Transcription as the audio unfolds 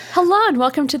Hello and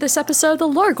welcome to this episode of The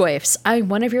Lorgwaifs. I'm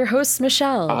one of your hosts,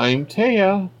 Michelle. I'm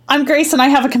Taya. I'm Grace, and I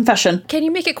have a confession. Can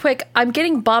you make it quick? I'm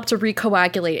getting Bob to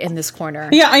recoagulate in this corner.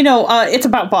 Yeah, I know. It's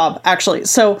about Bob, actually.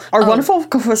 So our wonderful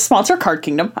sponsor, Card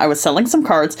Kingdom, I was selling some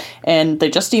cards, and they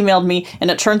just emailed me, and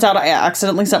it turns out I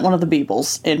accidentally sent one of the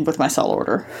Beebles in with my sell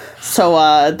order.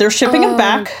 So they're shipping it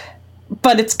back,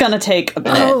 but it's gonna take a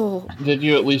minute. Did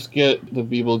you at least get the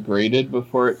Beeble graded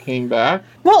before it came back?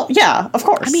 Well, yeah, of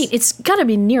course. I mean, it's gotta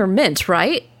be near mint,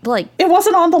 right? Like, it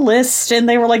wasn't on the list, and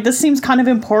they were like, this seems kind of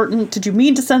important. Did you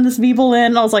mean to send this Beeble in?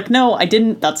 And I was like, no, I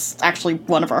didn't. That's actually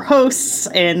one of our hosts.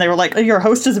 And they were like, your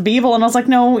host is a Beeble? And I was like,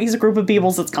 no, he's a group of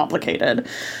Beebles. It's complicated.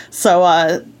 So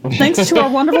thanks to our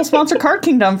wonderful sponsor, Card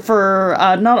Kingdom, for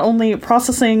not only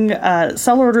processing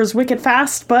sell orders wicked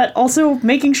fast, but also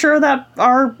making sure that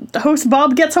our host,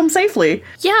 Bob, gets home safely.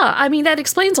 yeah, I mean, that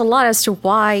explains a lot as to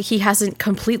why he hasn't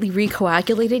completely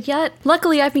recoagulated yet.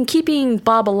 Luckily, I've been keeping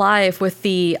Bob alive with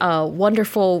the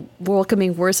wonderful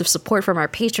welcoming words of support from our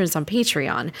patrons on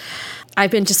Patreon.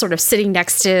 I've been just sort of sitting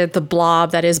next to the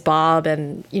blob that is Bob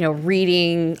and,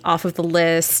 reading off of the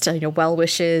list, well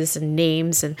wishes and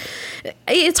names. And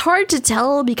it's hard to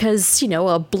tell because,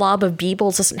 a blob of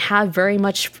Beebles doesn't have very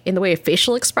much in the way of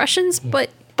facial expressions, but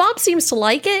Bob seems to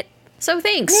like it. So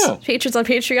thanks, patrons on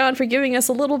Patreon, for giving us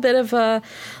a little bit of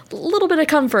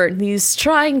comfort in these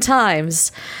trying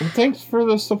times. And thanks for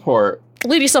the support.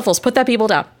 Lady Snuffles, put that Beeble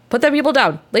down. Put that Beeble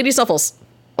down. Lady Snuffles.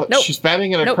 Nope. She's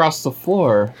batting it across the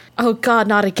floor. Oh God,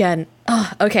 not again.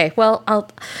 Oh, okay, well,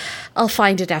 I'll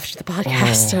find it after the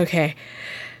podcast. Okay.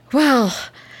 Well,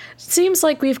 seems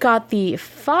like we've got the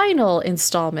final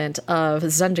installment of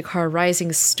Zendikar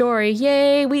Rising story.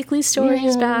 Yay, weekly story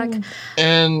is back.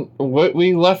 And what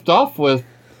we left off with,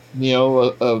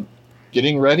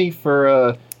 getting ready for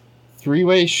a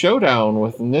three-way showdown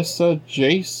with Nissa,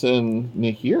 Jace, and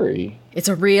Nahiri. It's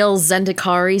a real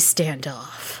Zendikari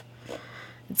standoff.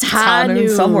 It's high noon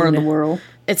somewhere in the world.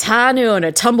 It's high noon.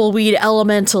 A tumbleweed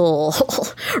elemental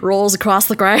rolls across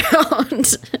the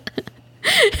ground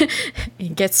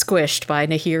and gets squished by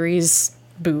Nahiri's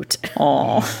boot.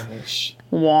 Aww.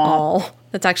 Wow.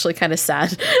 That's actually kind of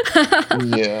sad.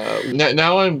 Yeah.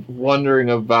 Now I'm wondering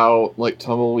about,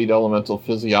 tumbleweed elemental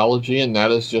physiology, and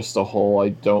that is just a hole I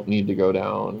don't need to go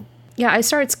down. Yeah, I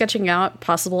started sketching out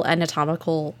possible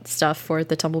anatomical stuff for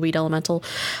the tumbleweed elemental.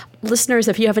 Listeners,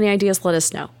 if you have any ideas, let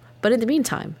us know. But in the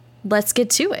meantime, let's get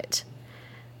to it.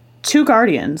 Two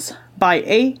Guardians by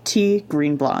A.T.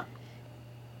 Greenblatt.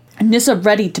 Nissa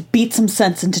ready to beat some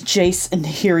sense into Jace and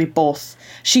Nahiri both.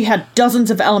 She had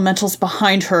dozens of elementals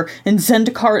behind her, and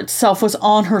Zendikar itself was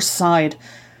on her side.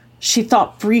 She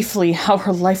thought briefly how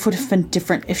her life would have been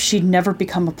different if she'd never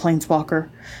become a planeswalker.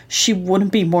 She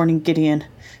wouldn't be mourning Gideon.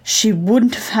 She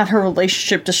wouldn't have had her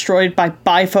relationship destroyed by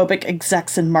biphobic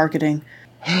execs in marketing.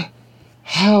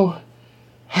 How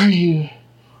are you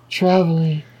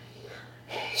traveling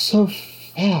so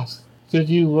fast? Did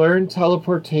you learn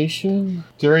teleportation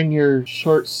during your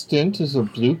short stint as a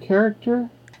blue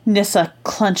character? Nissa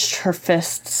clenched her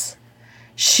fists.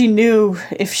 She knew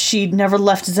if she'd never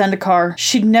left Zendikar,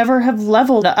 she'd never have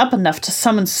leveled up enough to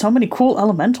summon so many cool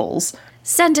elementals.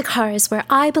 Zendikar is where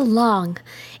I belong.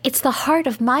 It's the heart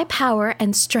of my power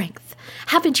and strength.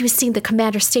 Haven't you seen the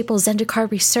Commander Staple Zendikar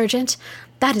Resurgent?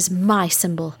 That is my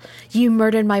symbol. You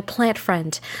murdered my plant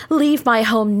friend. Leave my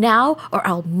home now, or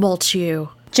I'll mulch you.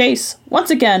 Jace,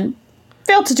 once again,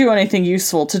 failed to do anything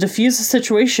useful to defuse a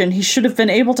situation he should have been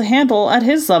able to handle at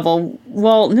his level,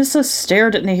 while Nissa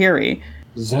stared at Nahiri.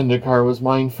 Zendikar was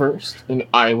mine first, and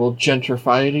I will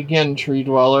gentrify it again, Tree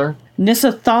Dweller.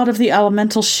 Nissa thought of the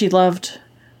elementals she loved,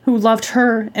 who loved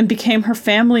her and became her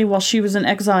family while she was in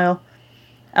exile.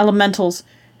 Elementals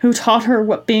who taught her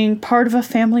what being part of a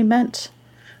family meant,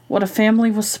 what a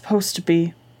family was supposed to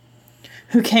be.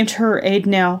 Who came to her aid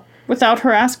now, without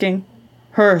her asking.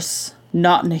 Hers,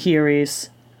 not Nahiri's.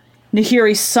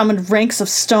 Nahiri summoned ranks of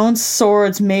stone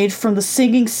swords made from the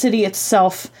singing city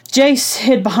itself. Jace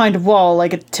hid behind a wall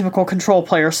like a typical control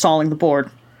player stalling the board.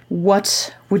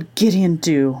 What would Gideon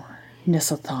do?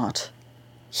 Nissa thought.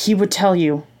 He would tell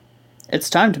you, it's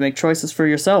time to make choices for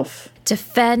yourself.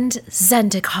 Defend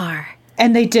Zendikar.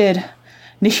 And they did.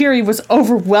 Nahiri was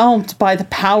overwhelmed by the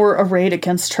power arrayed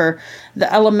against her.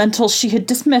 The elementals she had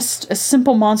dismissed as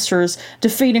simple monsters,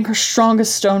 defeating her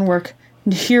strongest stonework.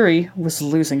 Nahiri was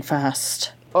losing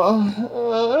fast.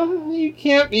 You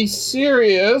can't be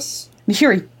serious.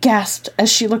 Nahiri gasped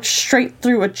as she looked straight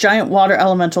through a giant water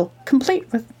elemental,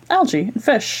 complete with algae and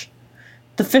fish.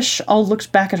 The fish all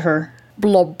looked back at her.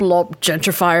 Blob, blob,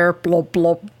 gentrifier, blob,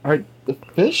 blob. Are the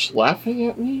fish laughing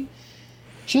at me?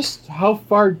 Just how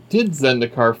far did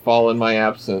Zendikar fall in my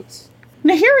absence?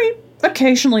 Nahiri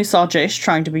occasionally saw Jace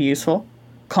trying to be useful,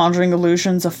 conjuring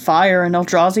illusions of fire and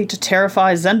Eldrazi to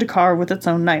terrify Zendikar with its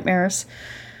own nightmares.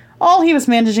 All he was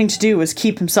managing to do was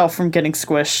keep himself from getting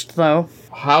squished, though.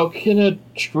 How can a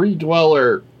tree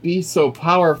dweller be so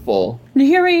powerful?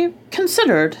 Nahiri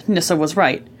considered Nissa was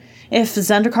right. If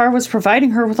Zendikar was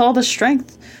providing her with all this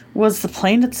strength, was the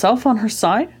plane itself on her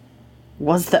side?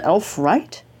 Was the elf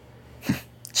right?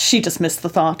 She dismissed the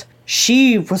thought.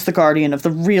 She was the guardian of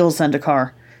the real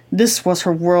Zendikar. This was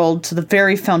her world to the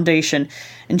very foundation,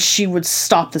 and she would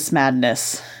stop this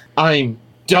madness. I'm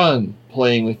done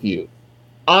playing with you.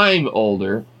 I'm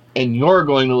older, and you're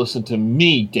going to listen to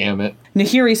me, damn it.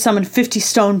 Nahiri summoned 50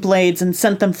 stone blades and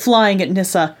sent them flying at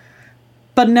Nissa,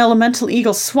 but an elemental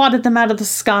eagle swatted them out of the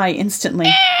sky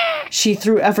instantly. She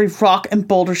threw every rock and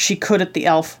boulder she could at the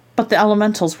elf, but the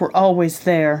elementals were always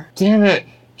there. Damn it,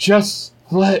 just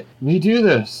let me do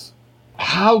this.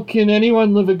 How can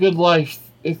anyone live a good life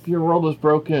if your world is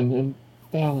broken and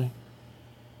failing?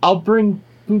 I'll bring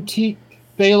boutique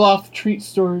Bailoff treat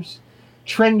stores,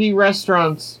 trendy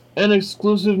restaurants, and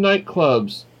exclusive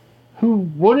nightclubs. Who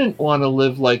wouldn't want to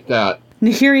live like that?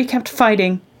 Nahiri kept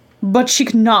fighting, but she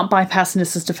could not bypass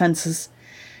Nissa's defenses.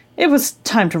 It was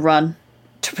time to run,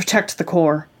 to protect the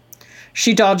core.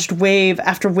 She dodged wave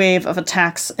after wave of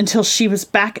attacks until she was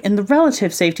back in the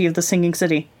relative safety of the Singing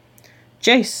City.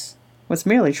 Jace was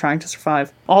merely trying to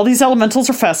survive. All these elementals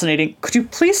are fascinating. Could you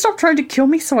please stop trying to kill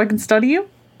me so I can study you?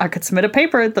 I could submit a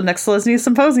paper at the next Selesnya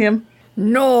Symposium.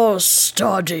 No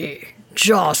study.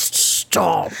 Just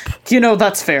stop. You know,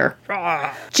 that's fair.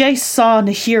 Jace saw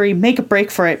Nahiri make a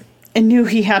break for it and knew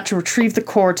he had to retrieve the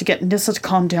core to get Nissa to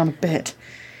calm down a bit.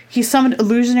 He summoned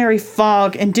illusionary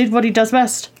fog and did what he does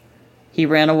best. He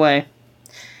ran away.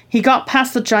 He got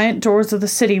past the giant doors of the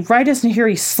city right as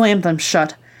Nahiri slammed them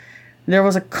shut. There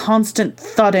was a constant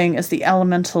thudding as the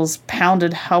elementals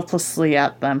pounded helplessly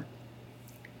at them.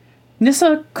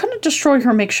 Nissa couldn't destroy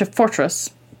her makeshift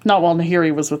fortress, not while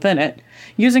Nahiri was within it,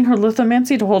 using her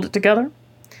lithomancy to hold it together.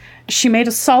 She made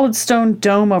a solid stone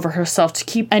dome over herself to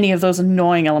keep any of those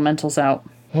annoying elementals out.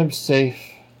 I'm safe,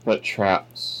 but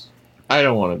trapped. I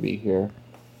don't want to be here.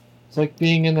 It's like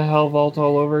being in the Hell Vault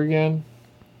all over again.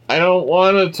 I don't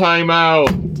want a timeout.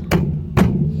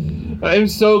 I'm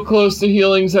so close to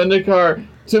healing Zendikar,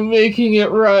 to making it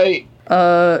right.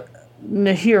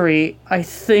 Nahiri, I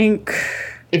think...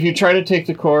 If you try to take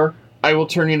the core, I will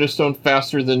turn you to stone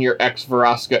faster than your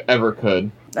ex-Varaska ever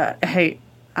could. Hey,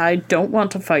 I don't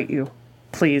want to fight you.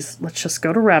 Please, let's just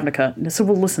go to Ravnica. Nissa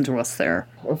will listen to us there.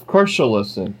 Of course she'll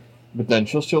listen, but then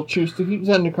she'll choose to keep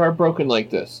Zendikar broken like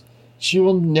this. She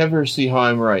will never see how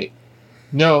I'm right.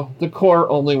 No, the core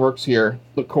only works here.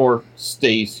 The core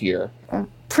stays here.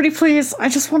 Pretty please, I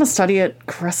just want to study it,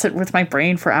 caress it with my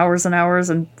brain for hours and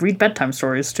hours, and read bedtime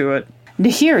stories to it.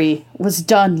 Nahiri was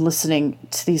done listening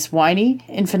to these whiny,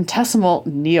 infinitesimal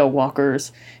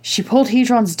neo-walkers. She pulled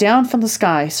hedrons down from the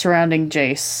sky surrounding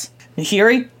Jace.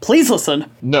 Nahiri, please listen.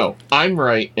 No, I'm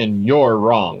right and you're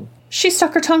wrong. She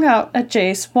stuck her tongue out at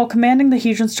Jace while commanding the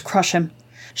hedrons to crush him.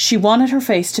 She wanted her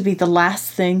face to be the last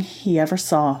thing he ever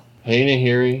saw. Hey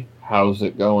Nahiri, how's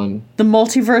it going? The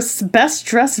multiverse's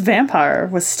best-dressed vampire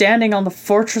was standing on the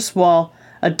fortress wall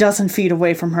 12 feet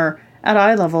away from her, at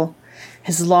eye level.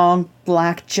 His long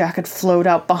black jacket flowed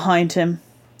out behind him,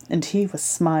 and he was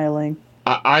smiling.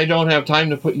 I don't have time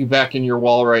to put you back in your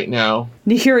wall right now.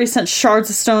 Nahiri sent shards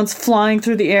of stones flying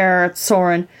through the air at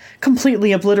Soren,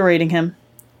 completely obliterating him.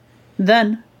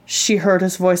 Then she heard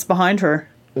his voice behind her.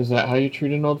 Is that how you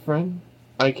treat an old friend?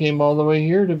 I came all the way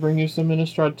here to bring you some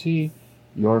Innistrad tea.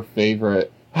 Your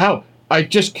favorite. How? I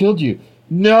just killed you.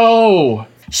 No!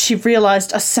 She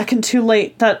realized a second too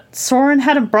late that Soren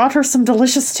hadn't brought her some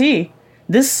delicious tea.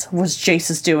 This was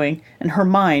Jace's doing, and her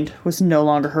mind was no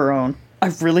longer her own.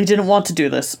 I really didn't want to do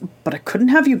this, but I couldn't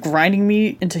have you grinding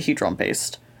me into hedron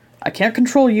paste. I can't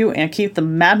control you and keep the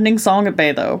maddening song at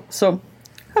bay, though, so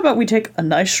how about we take a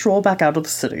nice stroll back out of the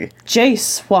city?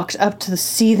 Jace walked up to the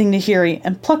seething Nahiri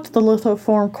and plucked the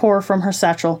lithoform core from her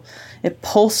satchel. It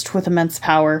pulsed with immense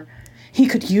power. He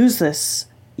could use this.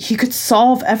 He could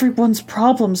solve everyone's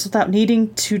problems without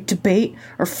needing to debate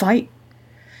or fight.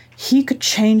 He could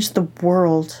change the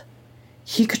world.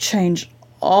 He could change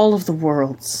all of the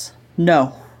worlds.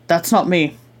 No, that's not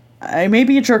me. I may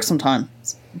be a jerk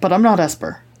sometimes, but I'm not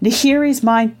Esper. Nahiri's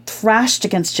mind thrashed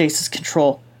against Jace's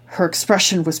control. Her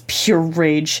expression was pure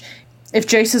rage. If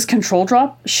Jace's control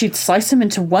dropped, she'd slice him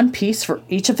into one piece for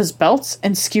each of his belts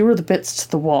and skewer the bits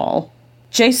to the wall.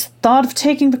 Jace thought of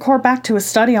taking the core back to his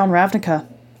study on Ravnica.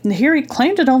 Nahiri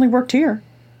claimed it only worked here.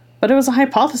 but it was a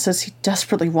hypothesis he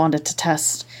desperately wanted to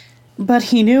test. But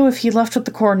he knew if he left with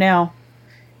the core now,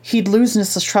 he'd lose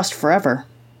Nissa's trust forever.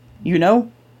 You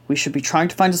know, we should be trying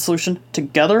to find a solution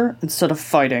together instead of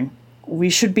fighting. We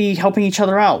should be helping each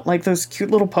other out, like those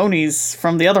cute little ponies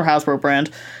from the other Hasbro brand.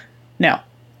 Now,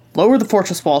 lower the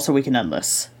fortress wall so we can end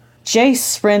this.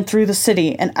 Jace ran through the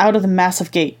city and out of the massive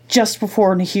gate just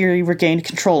before Nahiri regained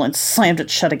control and slammed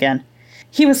it shut again.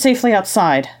 He was safely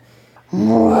outside.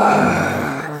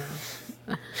 Hi,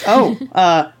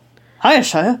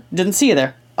 Ashaya. Didn't see you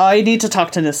there. I need to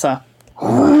talk to Nissa.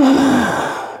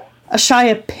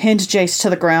 Ashaya pinned Jace to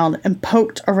the ground and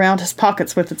poked around his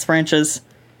pockets with its branches.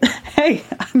 Hey,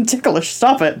 I'm ticklish.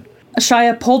 Stop it.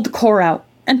 Ashaya pulled the core out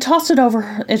and tossed it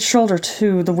over its shoulder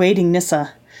to the waiting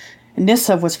Nissa.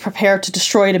 Nissa was prepared to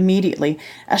destroy it immediately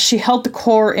as she held the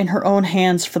core in her own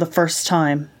hands for the first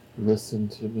time. Listen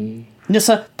to me.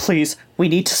 Nissa, please, we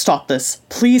need to stop this.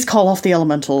 Please call off the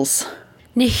elementals.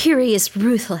 Nahiri is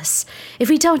ruthless. If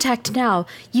we don't act now,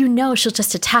 you know she'll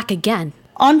just attack again.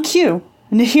 On cue,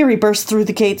 Nahiri burst through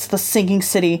the gates of the sinking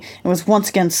city and was once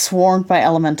again swarmed by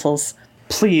elementals.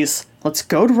 Please, let's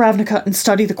go to Ravnica and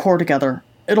study the core together.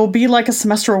 It'll be like a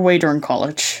semester away during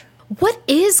college. What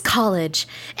is college?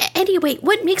 Anyway,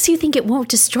 what makes you think it won't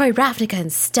destroy Ravnica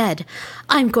instead?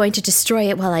 I'm going to destroy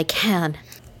it while I can.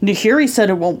 Nahiri said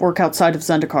it won't work outside of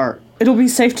Zendikar. It'll be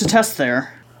safe to test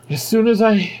there. As soon as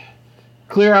I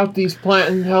clear out these plant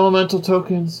and elemental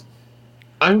tokens,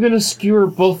 I'm gonna skewer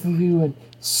both of you and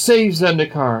save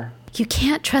Zendikar. You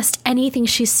can't trust anything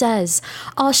she says.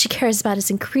 All she cares about is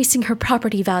increasing her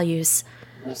property values.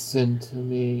 Listen to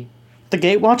me. The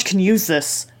Gatewatch can use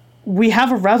this. We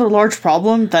have a rather large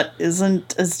problem that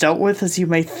isn't as dealt with as you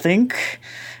may think,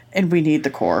 and we need the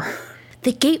core.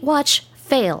 The Gatewatch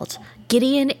failed.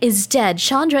 Gideon is dead.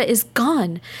 Chandra is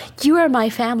gone. You are my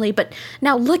family, but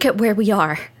now look at where we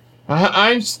are.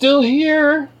 I'm still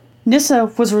here. Nissa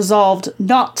was resolved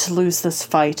not to lose this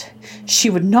fight. She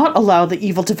would not allow the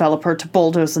evil developer to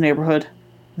bulldoze the neighborhood.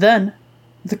 Then,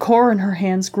 the core in her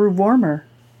hands grew warmer.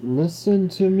 Listen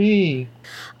to me.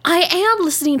 I am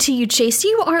listening to you, Jace.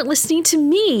 You aren't listening to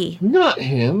me. Not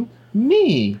him.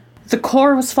 Me. The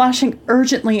core was flashing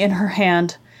urgently in her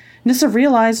hand. Nissa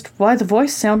realized why the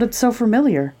voice sounded so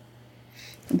familiar.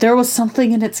 There was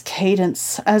something in its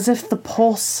cadence, as if the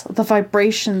pulse, the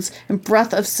vibrations, and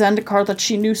breath of Zendikar that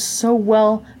she knew so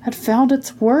well had found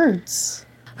its words.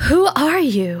 Who are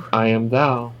you? I am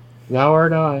thou. Thou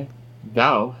art I.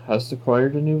 Thou hast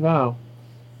acquired a new vow.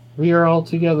 We are all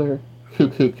together.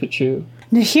 Cuckoo-ca-choo.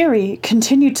 Nahiri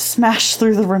continued to smash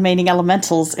through the remaining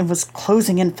elementals and was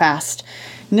closing in fast.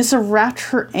 Nissa wrapped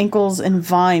her ankles in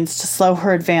vines to slow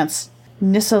her advance.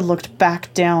 Nissa looked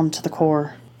back down to the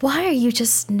core. Why are you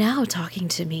just now talking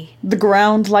to me? The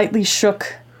ground lightly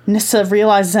shook. Nissa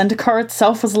realized Zendikar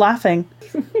itself was laughing.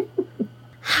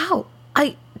 How?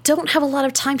 I don't have a lot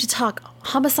of time to talk.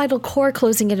 Homicidal core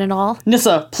closing in and all.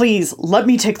 Nissa, please, let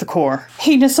me take the core.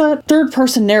 Hey, Nissa,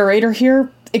 third-person narrator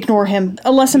here. Ignore him.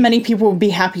 A lesson many people would be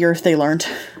happier if they learned.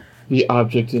 The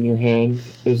object in your hand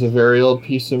is a very old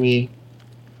piece of me.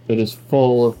 It is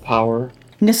full of power.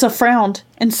 Nissa frowned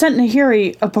and sent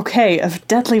Nahiri a bouquet of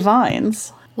deadly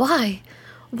vines. Why?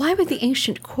 Why would the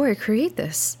ancient core create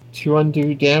this? To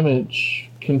undo damage.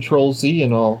 Control Z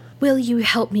and all. Will you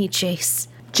help me, Jace?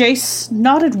 Jace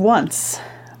nodded once,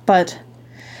 but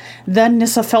then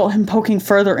Nissa felt him poking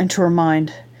further into her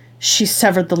mind. She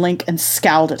severed the link and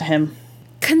scowled at him.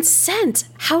 Consent?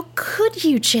 How could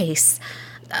you, Jace?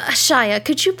 Shia,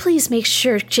 could you please make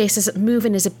sure Jace isn't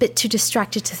moving, is a bit too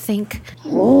distracted to think?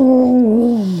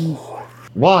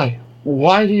 Why?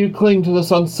 Why do you cling to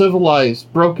this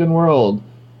uncivilized, broken world?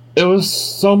 It was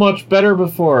so much better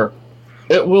before.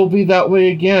 It will be that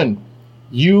way again.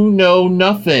 You know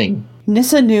nothing.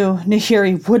 Nissa knew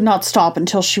Nahiri would not stop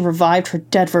until she revived her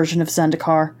dead version of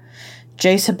Zendikar.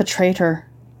 Jace had betrayed her,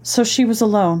 so she was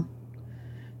alone.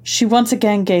 She once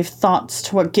again gave thoughts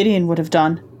to what Gideon would have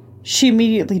done. She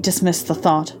immediately dismissed the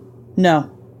thought.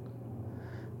 No.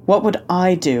 What would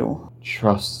I do?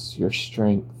 Trust your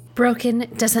strength. Broken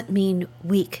doesn't mean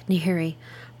weak, Nahiri.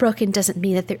 Broken doesn't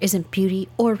mean that there isn't beauty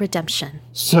or redemption.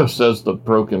 So says the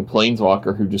broken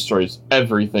planeswalker who destroys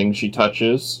everything she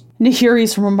touches.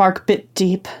 Nahiri's remark bit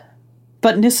deep,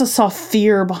 but Nissa saw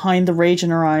fear behind the rage in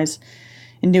her eyes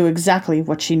and knew exactly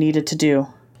what she needed to do.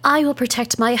 I will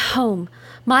protect my home,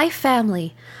 my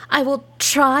family. I will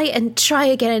try and try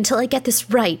again until I get this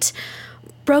right.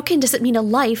 Broken doesn't mean a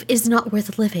life is not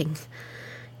worth living.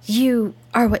 You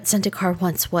are what Zendikar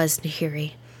once was,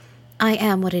 Nahiri. I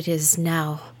am what it is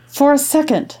now. For a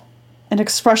second, an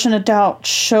expression of doubt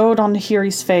showed on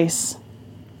Nahiri's face.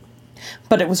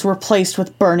 but it was replaced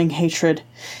with burning hatred.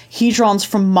 Hedrons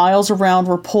from miles around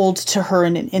were pulled to her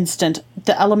in an instant.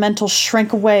 The elementals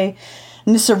shrank away.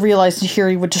 Nissa realized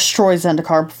Nahiri would destroy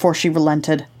Zendikar before she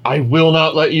relented. I will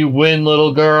not let you win,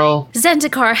 little girl.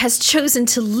 Zendikar has chosen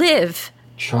to live.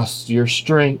 Trust your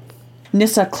strength.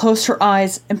 Nissa closed her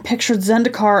eyes and pictured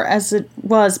Zendikar as it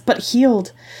was, but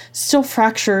healed, still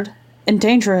fractured and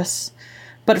dangerous,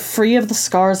 but free of the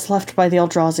scars left by the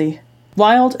Eldrazi.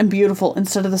 Wild and beautiful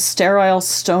instead of the sterile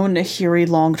stone Nahiri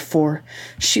longed for,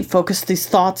 she focused these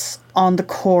thoughts on the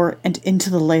core and into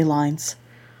the ley lines.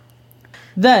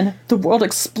 Then the world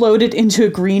exploded into a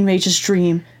green mage's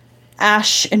dream.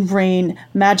 Ash and rain,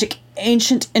 magic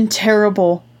ancient and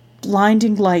terrible,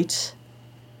 blinding light.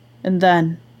 And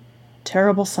then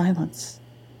terrible silence.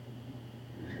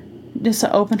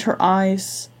 Nissa opened her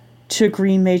eyes to a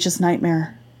green mage's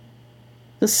nightmare.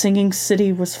 The singing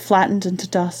city was flattened into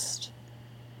dust,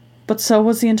 but so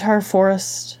was the entire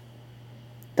forest.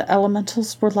 The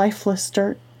elementals were lifeless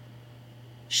dirt.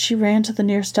 She ran to the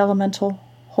nearest elemental,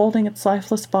 holding its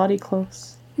lifeless body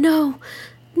close. No,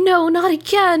 not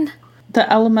again.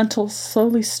 The elemental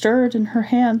slowly stirred in her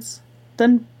hands,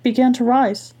 then began to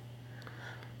rise.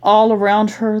 All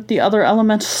around her, the other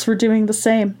elementals were doing the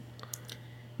same.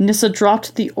 Nissa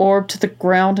dropped the orb to the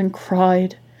ground and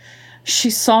cried. She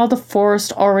saw the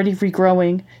forest already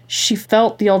regrowing. She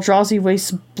felt the Eldrazi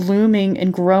wastes blooming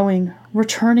and growing,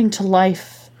 returning to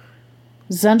life.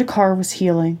 Zendikar was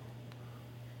healing.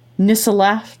 Nissa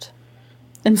laughed,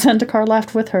 and Zendikar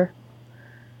laughed with her.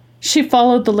 She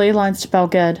followed the ley lines to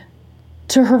Balged,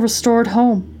 to her restored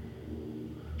home.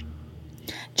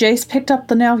 Jace picked up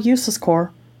the now useless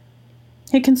core.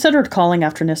 He considered calling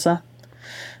after Nissa,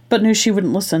 but knew she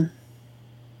wouldn't listen.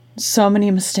 So many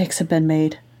mistakes had been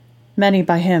made. Many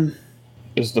by him.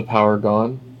 Is the power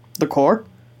gone? The core?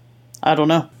 I don't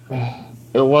know.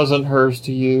 It wasn't hers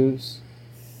to use.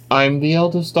 I'm the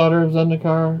eldest daughter of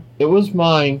Zendikar. It was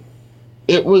mine.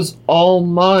 It was all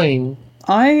mine.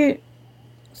 I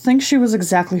think she was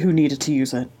exactly who needed to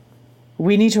use it.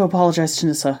 We need to apologize to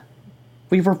Nissa.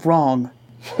 We were wrong.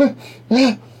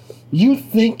 You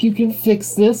think you can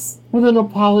fix this with an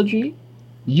apology?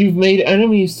 You've made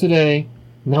enemies today.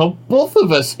 Now both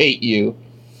of us hate you.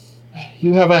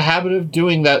 You have a habit of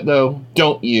doing that, though,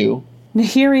 don't you?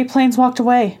 Nahiri planeswalked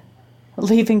away,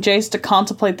 leaving Jace to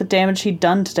contemplate the damage he'd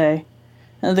done today,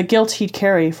 and the guilt he'd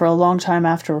carry for a long time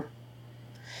after.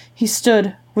 He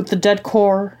stood with the dead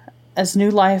core as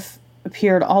new life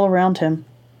appeared all around him.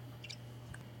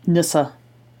 Nissa,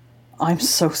 I'm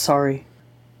so sorry.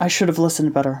 I should have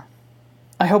listened better.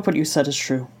 I hope what you said is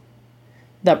true.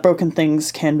 That broken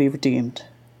things can be redeemed.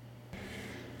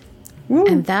 Woo.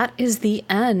 And that is the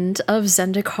end of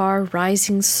Zendikar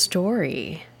Rising's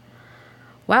story.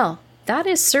 Well, that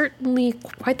is certainly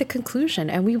quite the conclusion,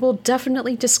 and we will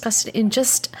definitely discuss it in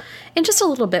just a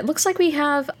little bit. Looks like we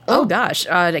have I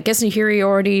guess Nahiri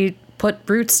already put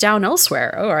roots down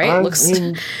elsewhere. All right,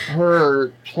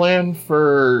 her plan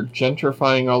for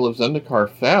gentrifying all of Zendikar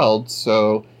failed,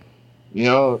 so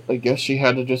I guess she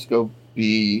had to just go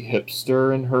be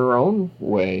hipster in her own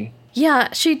way.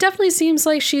 Yeah, she definitely seems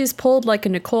like she's pulled like a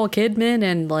Nicole Kidman,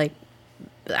 and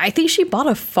I think she bought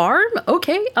a farm.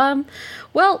 Okay,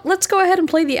 well, let's go ahead and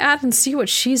play the ad and see what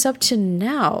she's up to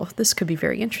now. This could be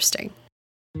very interesting.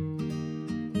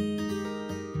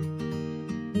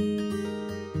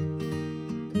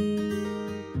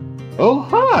 Oh,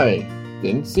 hi!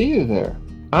 Didn't see you there.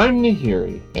 I'm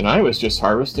Nahiri, and I was just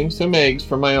harvesting some eggs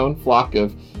from my own flock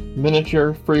of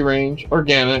miniature, free-range,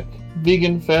 organic,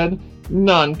 vegan-fed,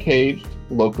 non-caged,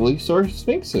 locally sourced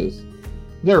sphinxes.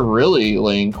 They're really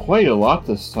laying quite a lot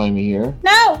this time of year.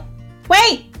 No!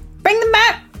 Wait! Bring them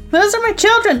back! Those are my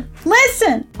children!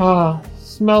 Listen!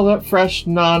 Smell that fresh,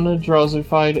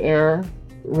 non-Eldrazified air?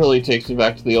 Really takes me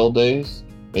back to the old days.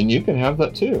 And you can have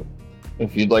that too,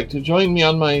 if you'd like to join me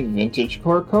on my Vintage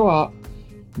Core Co-op.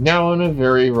 Now in a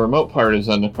very remote part of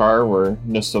Zendikar where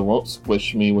Nissa won't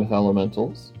squish me with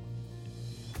elementals.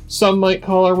 Some might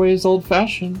call our ways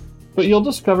old-fashioned, but you'll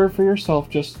discover for yourself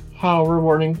just how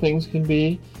rewarding things can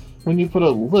be when you put a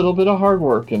little bit of hard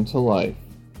work into life.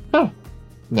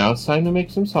 Now it's time to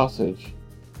make some sausage.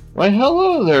 Why,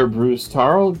 hello there, Bruce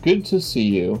Tarl. Good to see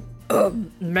you.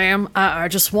 Ma'am, I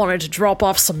just wanted to drop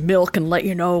off some milk and let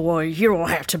you know you don't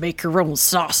have to make your own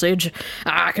sausage.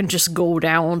 I can just go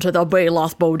down to the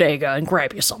Baloth bodega and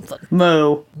grab you something.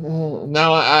 Moo.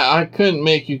 Now, I couldn't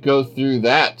make you go through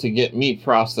that to get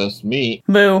processed meat.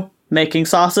 Moo. Making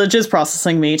sausage is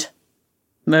processing meat.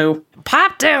 Moo.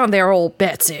 Pop down there, old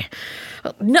Betsy.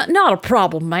 Not a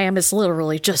problem, ma'am. It's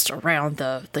literally just around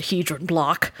the hedron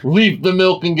block. Leave the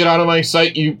milk and get out of my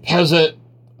sight, you peasant!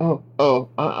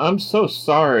 I'm so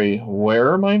sorry.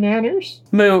 Where are my manners?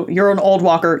 Moo, you're an old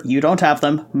walker. You don't have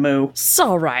them. Moo. It's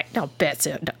all right. Now,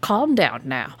 Betsy, calm down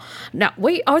now. Now,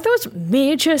 wait, are those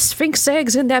miniature sphinx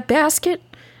eggs in that basket?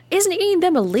 Isn't eating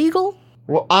them illegal?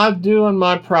 What I do on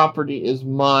my property is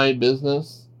my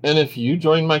business. And if you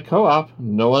join my co-op,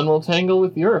 no one will tangle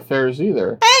with your affairs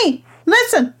either. Hey,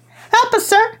 listen. Help us,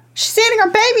 sir. She's eating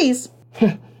our babies.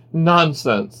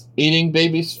 Nonsense. Eating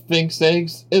baby sphinx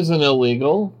eggs isn't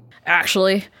illegal.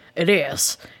 Actually, it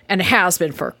is. And it has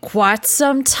been for quite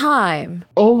some time.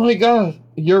 Oh my god,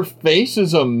 your face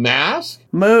is a mask?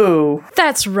 Moo.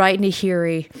 That's right,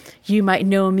 Nahiri. You might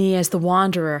know me as the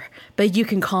Wanderer, but you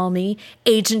can call me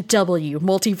Agent W,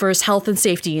 Multiverse Health and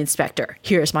Safety Inspector.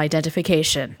 Here's my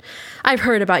identification. I've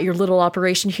heard about your little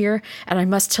operation here, and I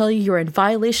must tell you you're in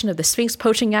violation of the Sphinx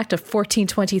Poaching Act of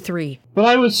 1423. But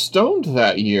I was stoned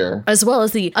that year. As well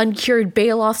as the Uncured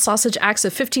Bailoff Sausage Acts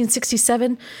of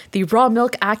 1567, the Raw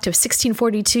Milk Act of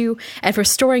 1642, and for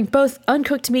storing both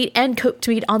uncooked meat and cooked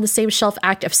meat on the same shelf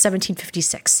Act of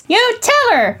 1756. You tell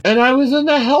her. And I was in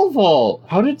the Hell Vault.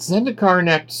 How did Zendikar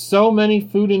enact so many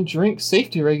food and drink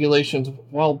safety regulations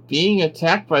while being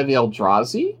attacked by the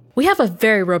Eldrazi? We have a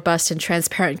very robust and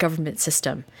transparent government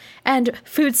system, and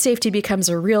food safety becomes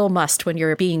a real must when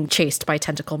you're being chased by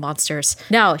tentacle monsters.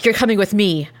 Now, you're coming with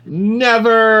me.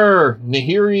 Never!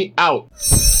 Nahiri out.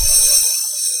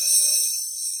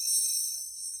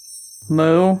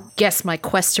 Moo. Guess my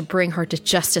quest to bring her to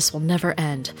justice will never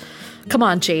end. Come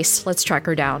on, Jace, let's track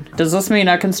her down. Does this mean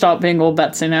I can stop being old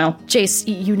Betsy now? Jace,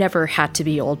 you never had to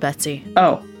be old Betsy.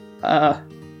 Oh,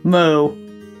 Moo.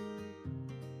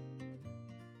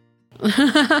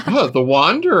 The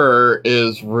Wanderer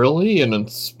is really an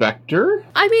inspector?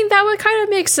 I mean, that would kind of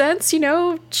make sense, you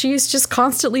know? She's just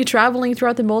constantly traveling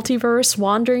throughout the multiverse,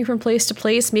 wandering from place to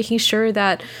place, making sure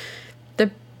that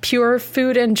the pure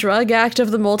food and drug act of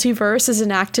the multiverse is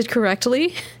enacted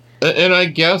correctly. And I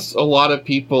guess a lot of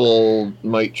people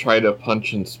might try to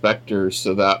punch inspectors,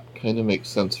 so that kind of makes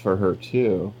sense for her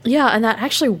too. Yeah, and that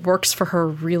actually works for her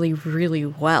really, really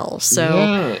well.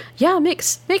 So, yeah,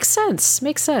 makes sense.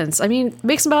 Makes sense. I mean,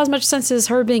 makes about as much sense as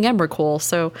her being Emrakul,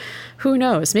 so who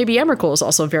knows? Maybe Emrakul is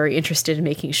also very interested in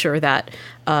making sure that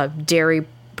dairy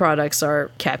products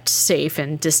are kept safe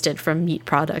and distant from meat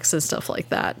products and stuff like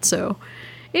that. So,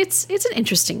 it's an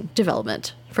interesting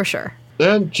development, for sure.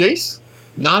 And Jace,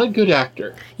 not a good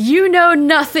actor. You know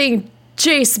nothing,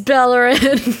 Jace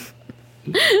Bellerin.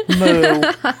 Moo.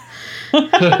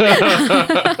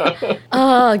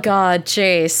 Oh god,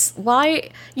 Jace. Why?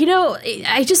 You know,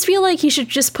 I just feel like he should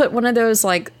just put one of those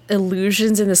like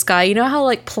illusions in the sky. You know how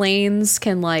like planes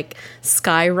can like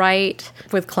skywrite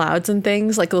with clouds and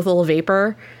things, like with a little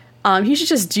vapor? He should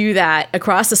just do that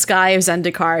across the sky of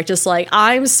Zendikar, just like,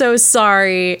 I'm so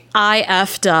sorry, I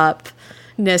effed up,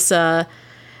 Nissa,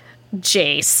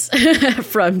 Jace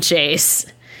from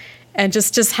Jace, and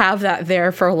just have that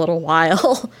there for a little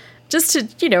while, just to,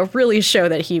 you know, really show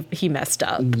that he messed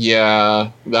up.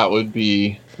 Yeah, that would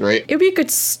be great. It would be a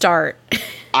good start.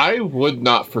 I would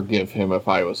not forgive him if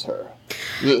I was her.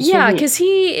 Yeah, because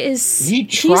he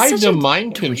tried to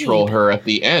mind control her at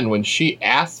the end when she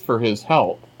asked for his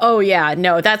help. Oh yeah,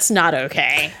 no, that's not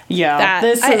okay.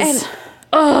 Yeah,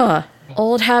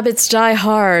 Old habits die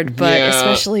hard, but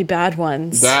especially bad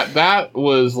ones. That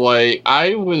was like,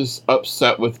 I was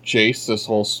upset with Jace this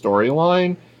whole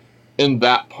storyline, and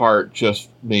that part just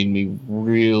made me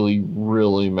really,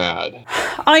 really mad.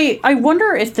 I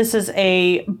wonder if this is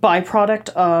a byproduct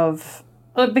of...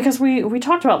 because we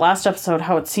talked about last episode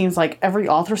how it seems like every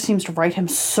author seems to write him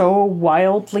so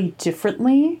wildly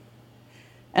differently.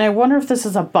 And I wonder if this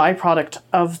is a byproduct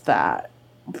of that.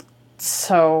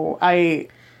 So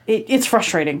it's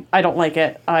frustrating. I don't like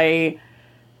it.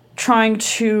 Trying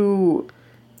to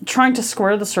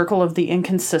square the circle of the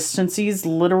inconsistencies,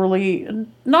 literally,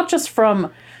 not just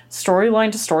from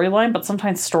storyline to storyline, but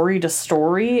sometimes story to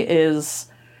story is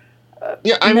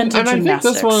mental I think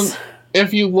this one, gymnastics.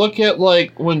 if you look at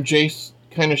like when Jace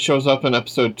kind of shows up in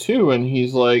episode 2 and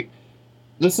he's like,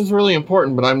 this is really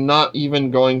important, but I'm not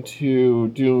even going to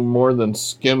do more than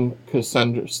skim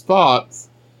Cassandra's thoughts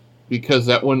because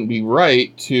that wouldn't be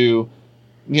right to,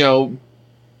 you know,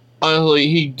 honestly,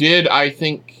 he did, I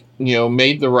think, you know,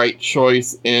 made the right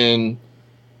choice in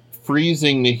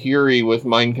freezing Nahiri with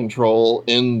mind control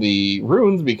in the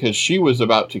runes because she was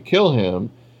about to kill him.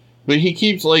 But he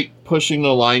keeps, like, pushing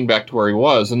the line back to where he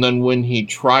was. And then when he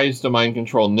tries to mind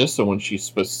control Nissa when she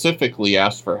specifically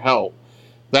asked for help,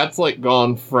 that's, like,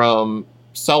 gone from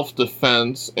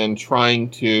self-defense and trying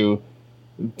to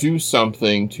do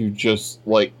something to just,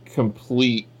 like,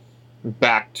 complete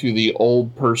back to the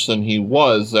old person he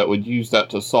was that would use that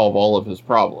to solve all of his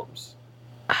problems.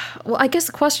 Well, I guess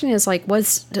the question is, like,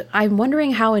 I'm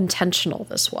wondering how intentional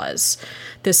this was,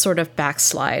 this sort of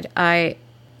backslide. I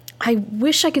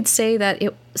wish I could say that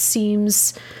it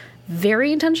seems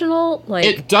very intentional. Like,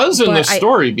 it does in the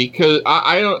story, because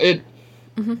I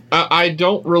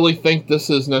don't really think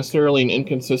this is necessarily an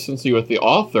inconsistency with the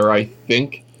author. I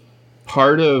think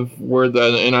part of where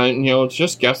it's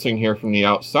just guessing here from the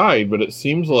outside, but it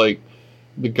seems like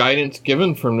the guidance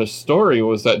given from this story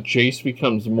was that Jace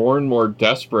becomes more and more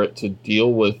desperate to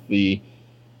deal with the,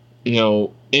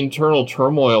 internal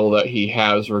turmoil that he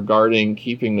has regarding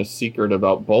keeping the secret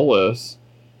about Bolus,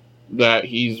 that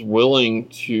he's willing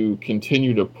to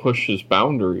continue to push his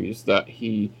boundaries that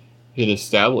he had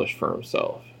established for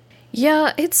himself.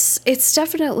 Yeah, it's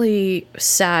definitely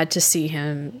sad to see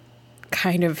him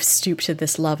kind of stoop to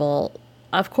this level.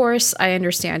 Of course, I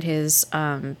understand his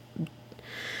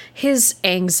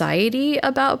anxiety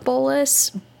about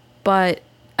Bolus, but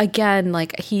again,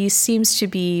 like, he seems to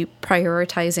be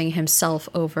prioritizing himself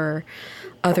over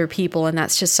other people, and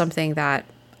that's just something that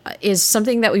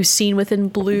we've seen within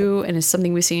Blue, and is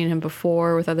something we've seen in him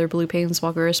before with other Blue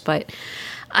Planeswalkers. But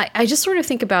I just sort of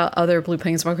think about other Blue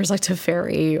Planeswalkers like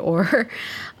Teferi or...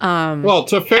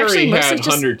 Teferi had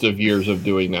hundreds of years of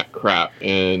doing that crap,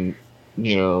 and,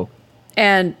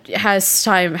 and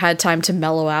had time to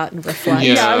mellow out and reflect.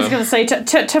 Yeah, I was going to say,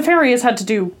 Teferi has had to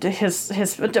do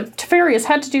Teferi has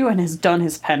had to do and has done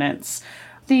his penance.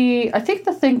 I think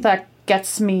the thing that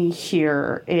gets me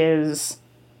here is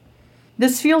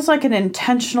this feels like an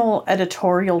intentional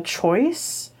editorial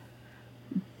choice,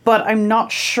 but I'm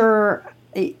not sure.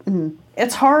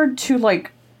 It's hard to,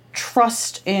 like,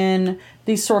 trust in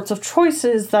these sorts of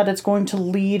choices that it's going to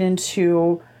lead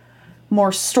into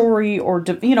more story or,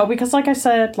 because, like I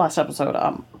said last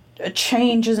episode,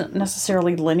 change isn't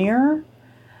necessarily linear.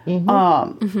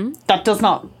 That does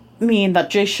not mean that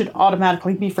Jace should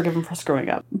automatically be forgiven for screwing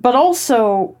up. But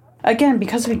also, again,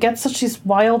 because we get such these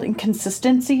wild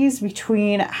inconsistencies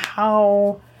between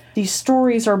how these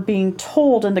stories are being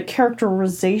told and the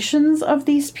characterizations of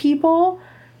these people,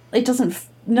 it doesn't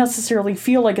necessarily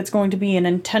feel like it's going to be an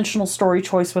intentional story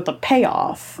choice with a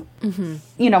payoff.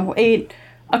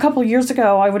 A couple years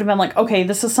ago, I would have been like, okay,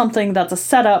 this is something that's a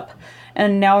setup,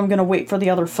 and now I'm going to wait for the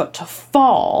other foot to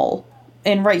fall.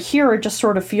 And right here, it just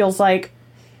sort of feels like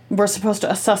we're supposed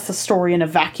to assess the story in a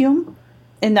vacuum,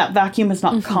 and that vacuum is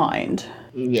not kind.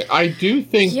 Yeah, I do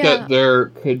think that there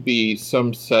could be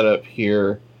some setup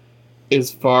here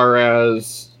as far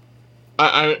as...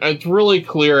 it's really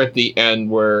clear at the end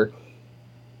where,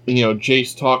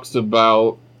 Jace talks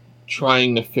about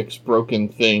trying to fix broken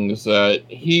things, that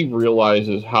he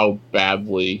realizes how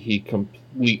badly he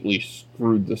completely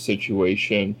screwed the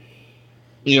situation.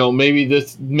 Maybe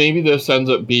this ends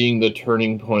up being the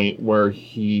turning point where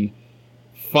he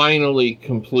finally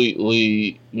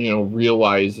completely,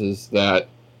 realizes that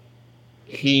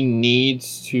he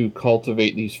needs to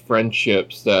cultivate these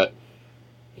friendships, that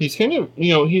he's kind of,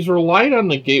 he's relied on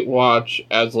the Gatewatch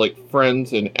as, like,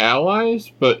 friends and allies,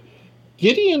 but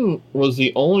Gideon was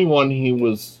the only one he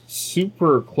was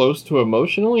super close to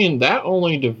emotionally, and that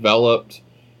only developed,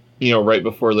 right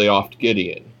before they offed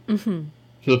Gideon. To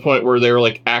the point where they were,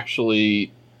 like,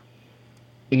 actually,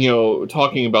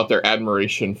 talking about their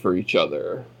admiration for each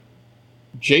other.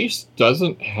 Jace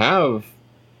doesn't have,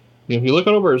 if you look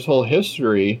over his whole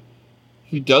history,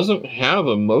 he doesn't have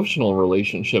emotional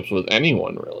relationships with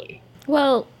anyone, really.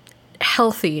 Well,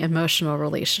 healthy emotional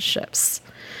relationships.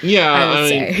 Yeah, I would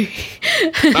say.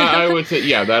 I would say,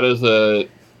 yeah, that is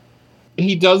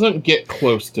he doesn't get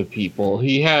close to people.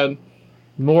 He had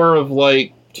more of,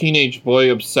 like, teenage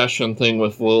boy obsession thing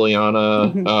with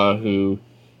Liliana, who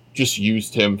just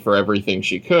used him for everything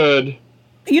she could.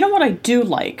 You know what I do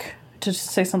like, to just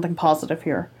say something positive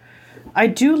here? I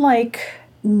do like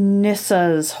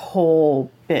Nissa's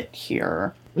whole bit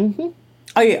here.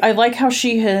 I like how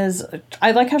she has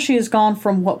gone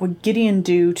from what would Gideon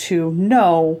do to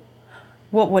no,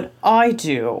 what would I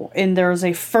do? And there's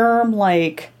a firm,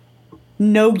 like,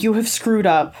 no, you have screwed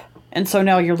up, and so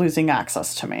now you're losing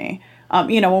access to me.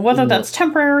 And whether that's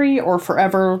temporary or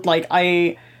forever, like,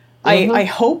 I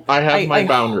hope I have my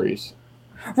boundaries.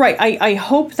 Right. I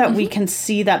hope that we can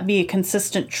see that be a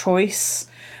consistent choice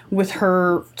with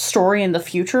her story in the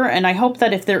future, and I hope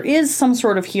that if there is some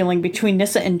sort of healing between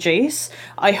Nissa and Jace,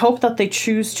 I hope that they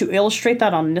choose to illustrate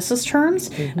that on Nissa's terms.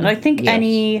 And I think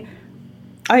my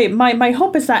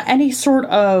hope is that any sort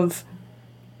of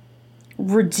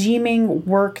redeeming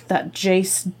work that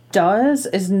Jace does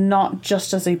is not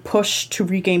just as a push to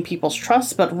regain people's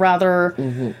trust, but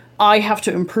rather I have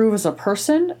to improve as a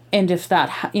person. And if that,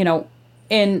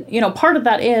 part of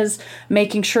that is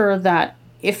making sure that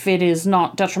if it is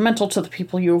not detrimental to the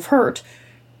people you've hurt,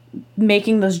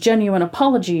 making those genuine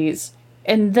apologies.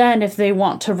 And then if they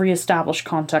want to reestablish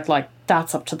contact, like,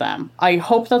 that's up to them. I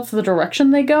hope that's the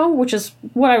direction they go, which is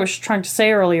what I was trying to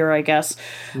say earlier, I guess.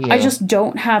 Yeah. I just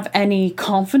don't have any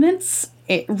confidence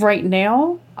right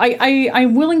now.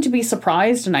 I'm willing to be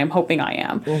surprised, and I'm hoping I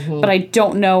am. But I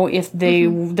don't know if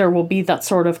there will be that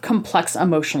sort of complex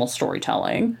emotional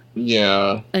storytelling.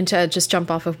 Yeah. And to just jump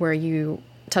off of where you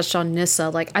touched on Nissa,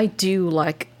 like, I do,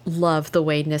 like, love the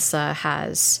way Nissa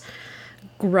has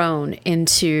grown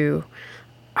into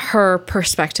her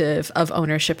perspective of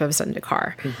ownership of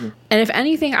Zendikar. And if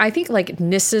anything, I think, like,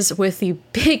 Nissa's, with the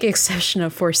big exception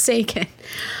of Forsaken,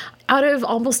 out of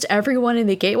almost everyone in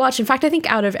the Gatewatch, in fact, I think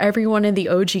out of everyone in the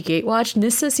OG Gatewatch,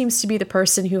 Nissa seems to be the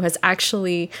person who has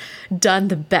actually done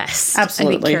the best,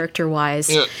 absolutely, I think,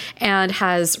 character-wise, and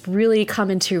has really come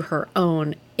into her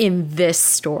own in this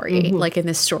story, like in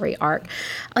this story arc.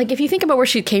 Like, if you think about where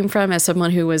she came from as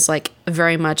someone who was, like,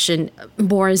 very much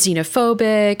more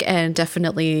xenophobic and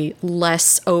definitely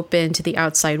less open to the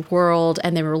outside world,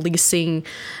 and then releasing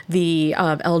the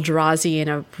Eldrazi in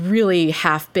a really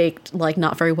half-baked, like,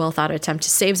 not very well thought attempt to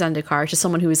save Zendikar, to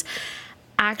someone who is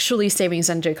actually saving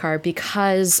Zendikar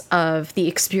because of the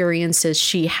experiences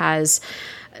she has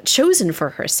chosen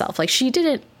for herself. Like, she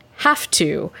didn't have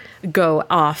to go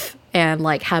off and,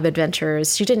 like, have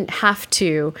adventures. She didn't have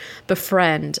to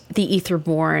befriend the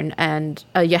Aetherborn and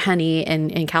Yaheni in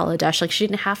Kaladesh. Like, she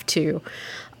didn't have to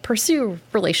pursue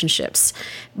relationships,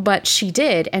 but she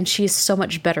did, and she's so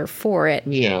much better for it.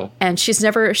 Yeah. And she's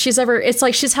never, it's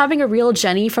like she's having a real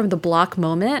Jenny from the block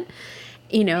moment,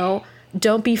 you know,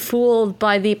 don't be fooled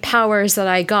by the powers that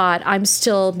I got. I'm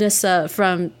still Nissa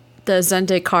from the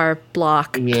Zendikar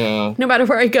block. Yeah. No matter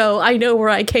where I go, I know where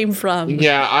I came from.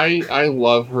 Yeah, I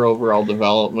love her overall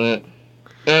development.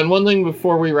 And one thing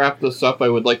before we wrap this up, I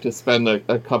would like to spend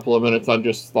a couple of minutes on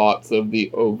just thoughts of the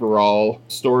overall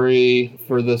story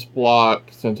for this block,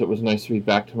 since it was nice to be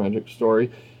back to Magic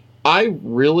Story. I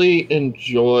really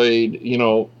enjoyed,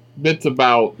 bits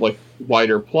about, like,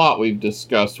 wider plot we've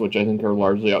discussed, which I think are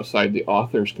largely outside the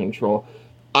author's control.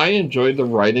 I enjoyed the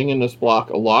writing in this block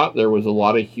a lot. There was a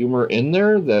lot of humor in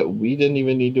there that we didn't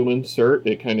even need to insert.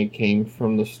 It kind of came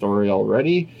from the story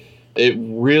already. It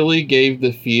really gave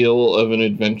the feel of an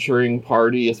adventuring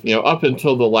party, up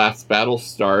until the last battle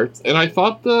starts. And I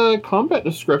thought the combat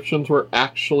descriptions were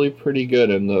actually pretty good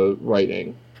in the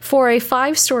writing. For a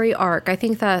 5-story arc, I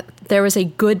think that there was a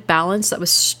good balance that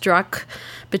was struck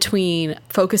between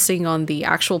focusing on the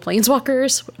actual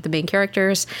planeswalkers, the main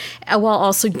characters, while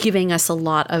also giving us a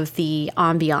lot of the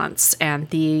ambiance and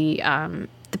the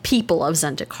people of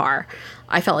Zendikar.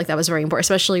 I felt like that was very important,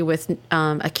 especially with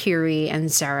Akiri and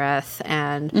Zareth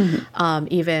and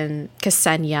even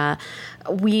Ksenia.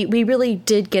 We really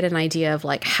did get an idea of,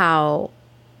 like, how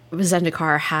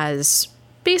Zendikar has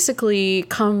basically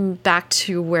come back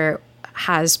to where it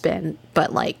has been,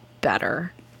 but, like,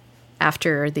 better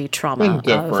after the trauma of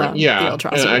the Eldrazi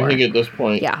War. I think at this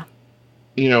point, at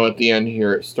the end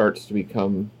here, it starts to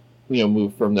become,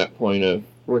 move from that point of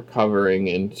recovering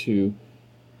into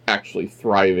actually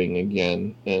thriving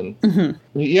again. And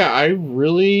I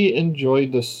really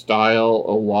enjoyed the style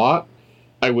a lot.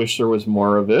 I wish there was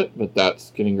more of it, but that's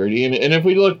getting greedy. And if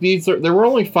we look, there were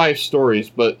only 5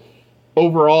 stories, but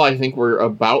overall, I think we're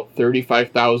about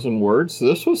 35,000 words. So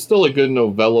this was still a good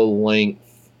novella length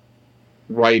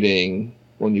writing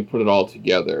when you put it all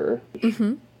together.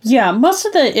 Yeah, most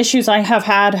of the issues I have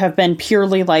had have been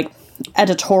purely, like,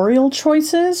 editorial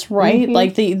choices, right?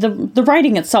 Like, the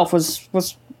writing itself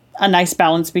was a nice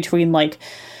balance between, like,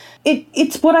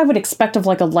 it's what I would expect of,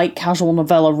 like, a light casual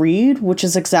novella read, which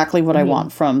is exactly what I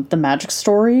want from the Magic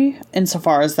Story,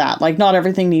 insofar as that. Like, not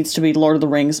everything needs to be Lord of the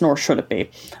Rings, nor should it be.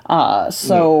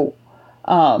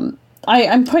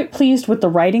 I'm quite pleased with the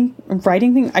writing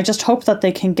thing. I just hope that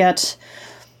they can get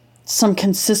some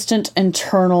consistent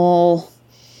internal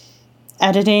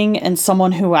editing and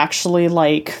someone who actually,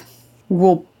 like,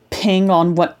 will ping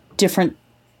on what different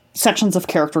sections of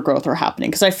character growth are happening.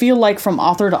 Because I feel like from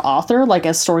author to author, like,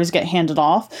 as stories get handed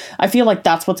off, I feel like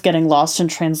that's what's getting lost in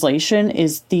translation,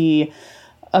 is the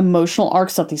emotional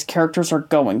arcs that these characters are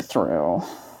going through.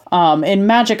 In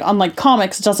Magic, unlike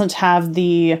comics, doesn't have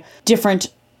the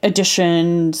different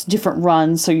editions, different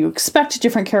runs, so you expect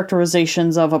different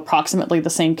characterizations of approximately the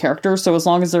same character. So as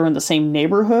long as they're in the same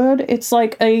neighborhood, it's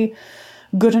like a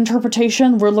good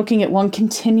interpretation. We're looking at one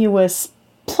continuous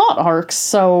plot arc.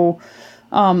 So,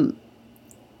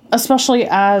 especially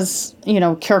as,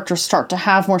 characters start to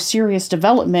have more serious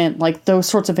development, like those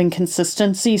sorts of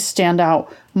inconsistencies stand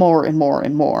out more and more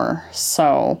and more.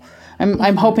 So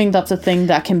I'm hoping that's a thing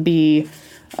that can be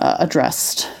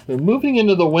addressed. Moving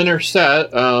into the winter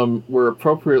set, we're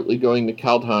appropriately going to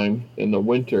Kaldheim in the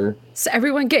winter. So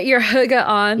everyone get your hygge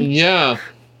on. Yeah.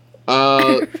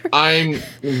 I'm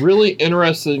really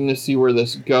interested to see where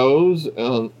this goes.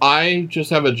 I just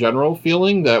have a general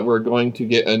feeling that we're going to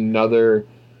get another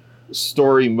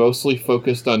story mostly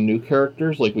focused on new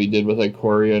characters like we did with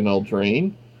Ikoria and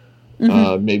Eldraine.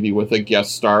 Maybe with a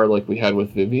guest star like we had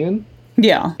with Vivian.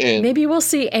 Yeah. And maybe we'll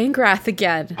see Angrath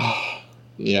again.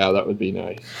 Yeah, that would be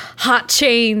nice. Hot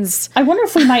chains. I wonder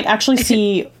if we might actually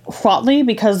see Huatli,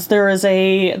 because there is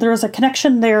a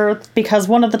connection there, because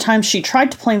one of the times she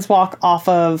tried to planeswalk off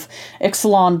of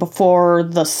Ixalan before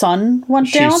the sun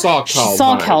went down, she saw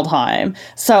Kaldheim.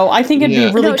 So I think it'd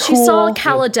be really cool. She saw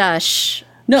Kaladesh.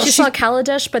 No, she saw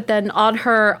Kaladesh, but then on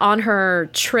her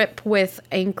trip with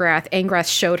Angrath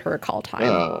showed her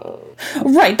Kaldheim.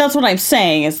 Right, that's what I'm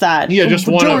saying, is that just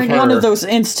during one of those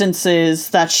instances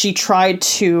that she tried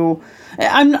to...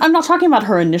 I'm not talking about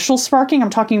her initial sparking, I'm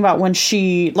talking about when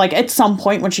she, like, at some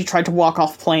point when she tried to walk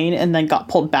off plane and then got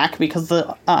pulled back because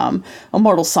the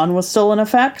Immortal Sun was still in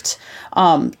effect.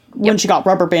 When she got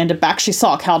rubber banded back, she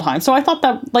saw Kaldheim. So I thought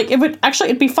that, like,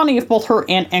 it'd be funny if both her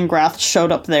and Angrath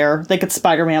showed up there. They could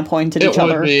Spider-Man point at each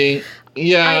other. It would be.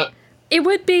 Yeah. It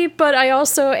would be, but I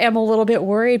also am a little bit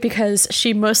worried because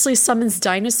she mostly summons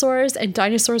dinosaurs, and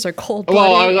dinosaurs are cold-blooded.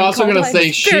 Well, I was also going to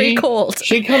say, very cold.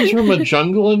 She comes from a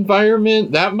jungle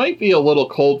environment. That might be a little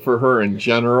cold for her in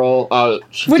general.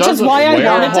 Which is why I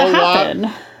want it to happen.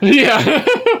 Yeah.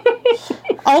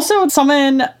 Also,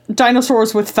 summon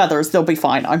dinosaurs with feathers. They'll be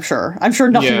fine, I'm sure. I'm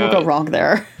sure nothing will go wrong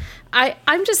there.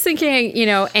 I'm just thinking,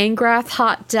 Angrath,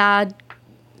 hot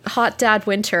dad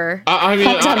winter. I mean,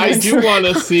 I do want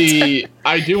to see.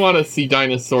 I do want to see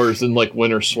dinosaurs in like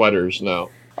winter sweaters now.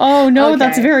 Oh no,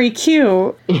 that's very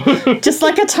cute. Just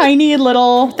like a tiny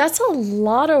little. That's a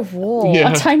lot of wool.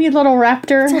 Yeah. A tiny little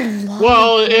raptor.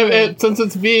 Well, since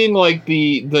it's being like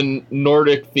the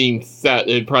Nordic themed set,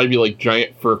 it'd probably be like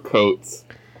giant fur coats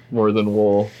more than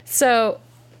wool. So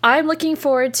I'm looking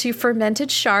forward to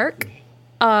Fermented Shark.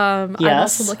 I'm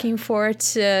also looking forward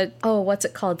to what's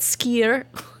it called? Skier.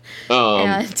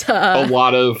 And a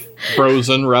lot of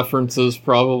Frozen references,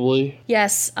 probably.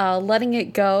 Yes, Letting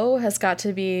It Go has got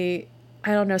to be,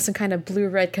 I don't know, some kind of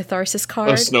blue-red catharsis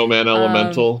card. A snowman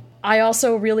elemental. I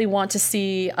also really want to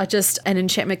see just an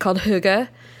enchantment called Hygge.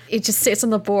 It just sits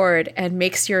on the board and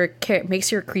makes your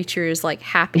creatures like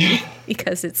happy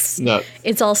because it's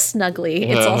all snuggly.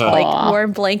 It's all like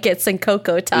warm blankets and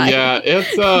cocoa time. Yeah,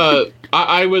 it's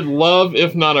I would love,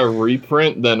 if not a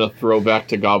reprint, then a throwback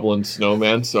to Goblin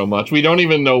Snowman so much. We don't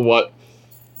even know what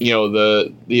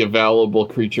the available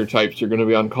creature types are going to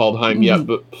be on Kaldheim yet,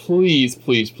 but please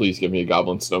give me a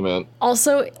Goblin Snowman.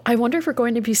 Also, I wonder if we're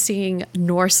going to be seeing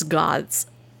Norse gods.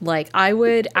 Like, I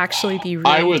would actually be really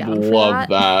I would down for love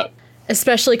that.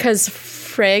 Especially because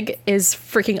Frigg is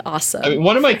freaking awesome. I mean,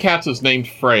 one of my cats is named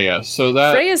Freya, so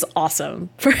that... Freya's awesome.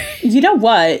 You know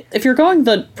what? If you're going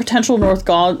the potential Norse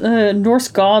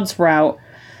gods route,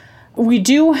 we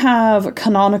do have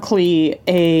canonically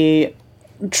a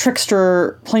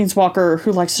trickster planeswalker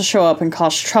who likes to show up and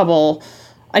cause trouble.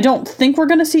 I don't think we're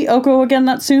going to see Oko again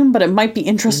that soon, but it might be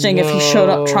interesting if he showed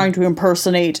up trying to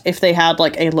impersonate, if they had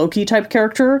like a Loki type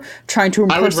character trying to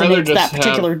impersonate that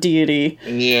particular deity.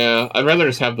 Yeah, I'd rather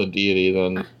just have the deity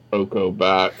than Oko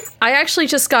back. I actually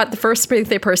just got the first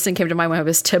birthday person came to my mind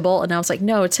was Tybalt, and I was like,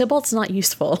 no, Tybalt's not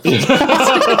useful. Tybalt's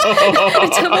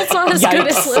not as good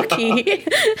as Loki.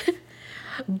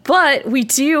 But we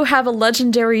do have a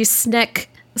legendary Sneck.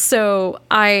 So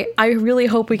I really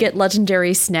hope we get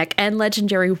legendary Sneck and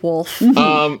legendary Wolf and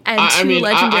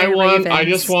legendary Ravens. I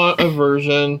just want a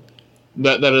version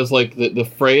that is like the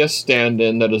Freya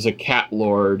stand-in that is a cat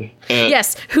lord. And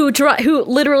yes, who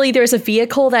literally there's a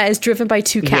vehicle that is driven by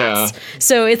two cats. Yeah.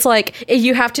 So it's like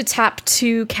you have to tap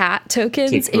 2 cat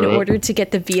tokens in order to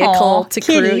get the vehicle to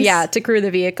crew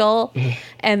the vehicle,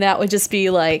 and that would just be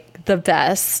like the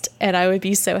best, and I would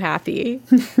be so happy.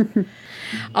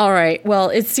 All right. Well,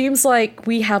 it seems like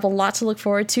we have a lot to look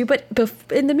forward to, but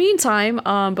in the meantime,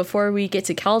 before we get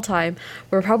to Kaldheim,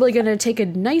 we're probably going to take a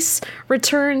nice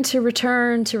return to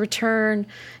Ravnica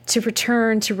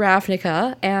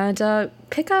and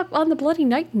pick up on the Bloody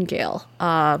Nightingale.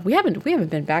 We haven't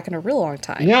been back in a real long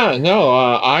time. Yeah. No.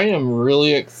 I am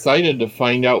really excited to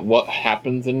find out what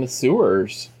happens in the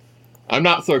sewers. I'm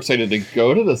not so excited to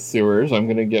go to the sewers. I'm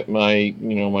gonna get my,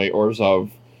 my Orzhov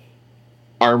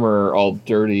armor all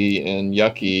dirty and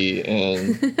yucky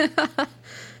and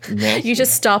nasty. You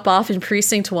just stop off in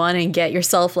Precinct 1 and get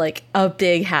yourself, like, a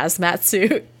big hazmat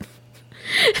suit.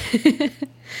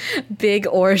 Big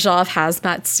Orzhov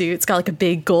hazmat suit. It's got, like, a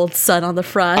big gold sun on the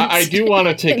front. I do want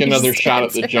to take And you another shot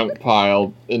at stand the junk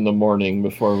pile in the morning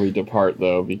before we depart,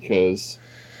 though, because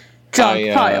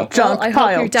Junk pile, junk I pile,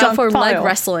 hope you're down junk for leg pile.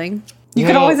 wrestling. You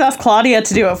could always ask Claudia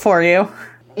to do it for you.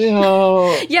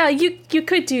 Yeah, you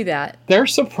could do that. They're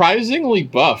surprisingly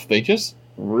buff. They just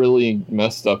really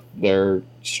messed up their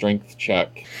strength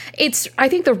check. I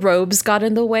think the robes got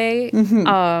in the way.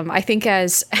 I think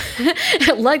as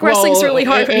leg wrestling's really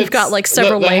hard when you've got like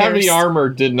several the layers. heavy armor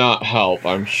did not help,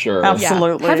 I'm sure.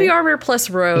 Absolutely. Heavy armor plus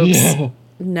robes. Yeah.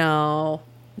 No.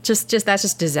 Just that's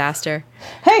just disaster.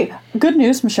 Hey, good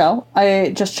news, Michelle.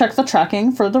 I just checked the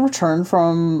tracking for the return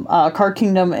from Card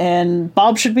Kingdom, and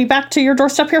Bob should be back to your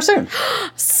doorstep here soon.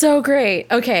 So great.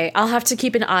 Okay, I'll have to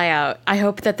keep an eye out. I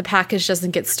hope that the package doesn't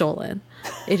get stolen.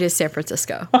 It is San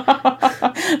Francisco.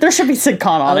 There should be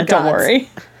SigCon on it, don't gods. worry.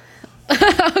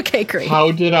 Okay, great.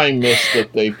 How did I miss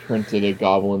that they printed a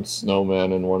goblin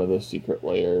snowman in one of the secret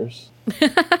layers?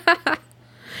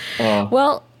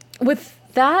 Well, with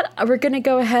that, we're going to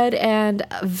go ahead and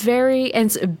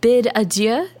bid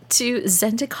adieu to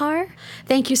Zendikar.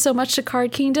 Thank you so much to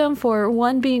Card Kingdom for,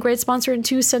 one, being a great sponsor, and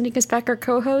two, sending us back our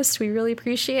co-host. We really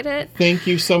appreciate it. Thank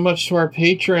you so much to our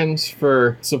patrons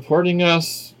for supporting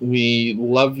us. We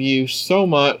love you so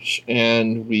much,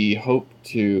 and we hope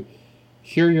to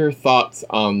hear your thoughts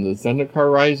on the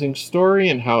Zendikar Rising story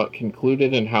and how it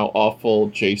concluded and how awful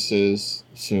Jace is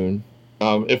soon.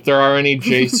 If there are any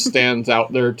Jace stands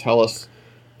out there, tell us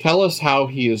how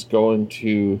he is going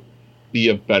to be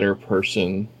a better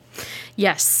person.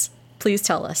 Yes, please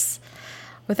tell us.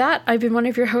 With that, I've been one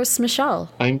of your hosts, Michelle.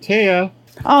 I'm Taya.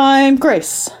 I'm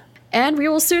Grace. And we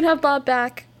will soon have Bob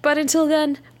back. But until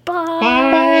then, bye!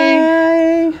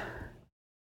 Bye! Bye.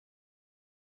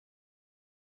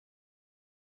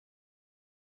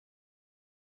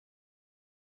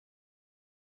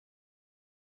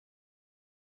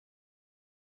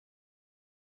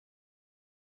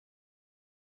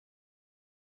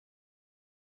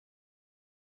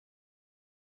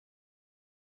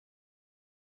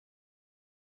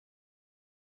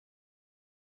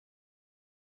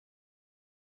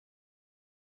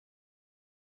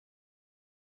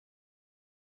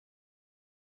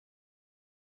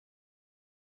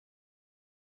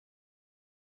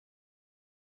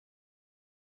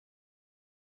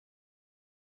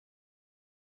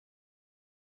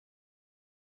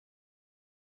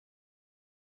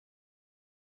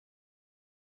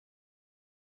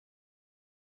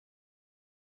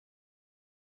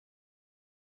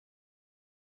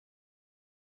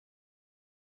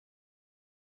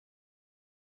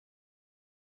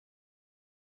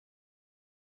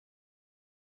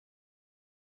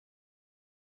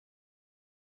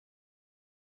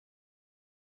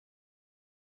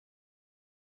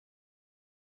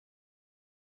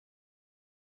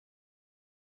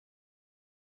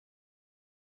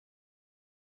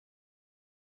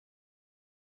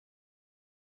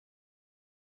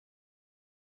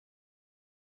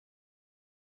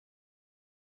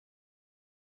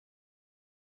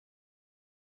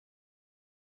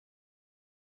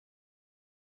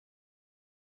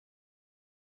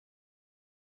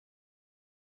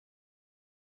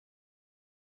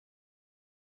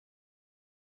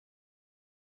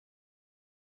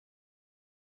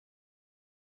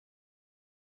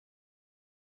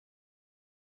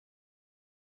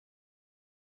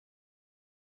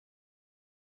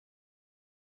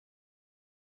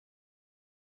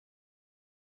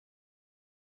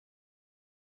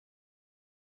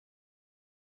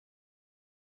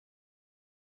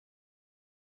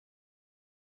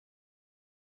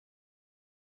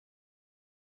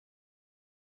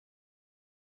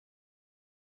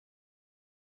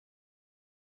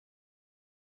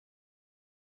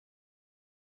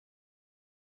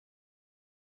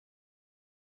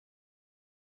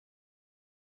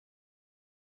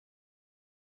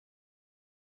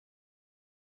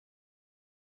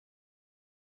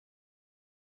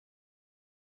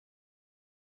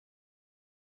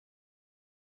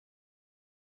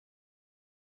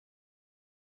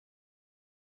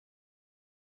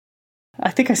 I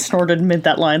think I snorted mid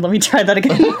that line. Let me try that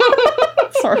again.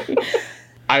 Sorry.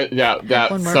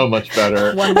 That's so much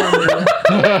better. One more moo.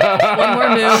 One more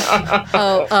moo.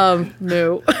 Oh,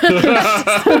 moo.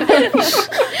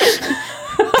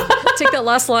 Take that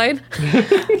last line.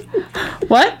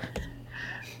 What?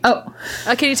 Oh.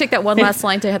 Can you take that one last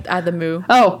line to add the moo?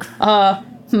 Oh.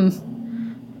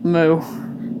 Moo.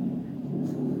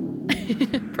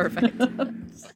 Perfect.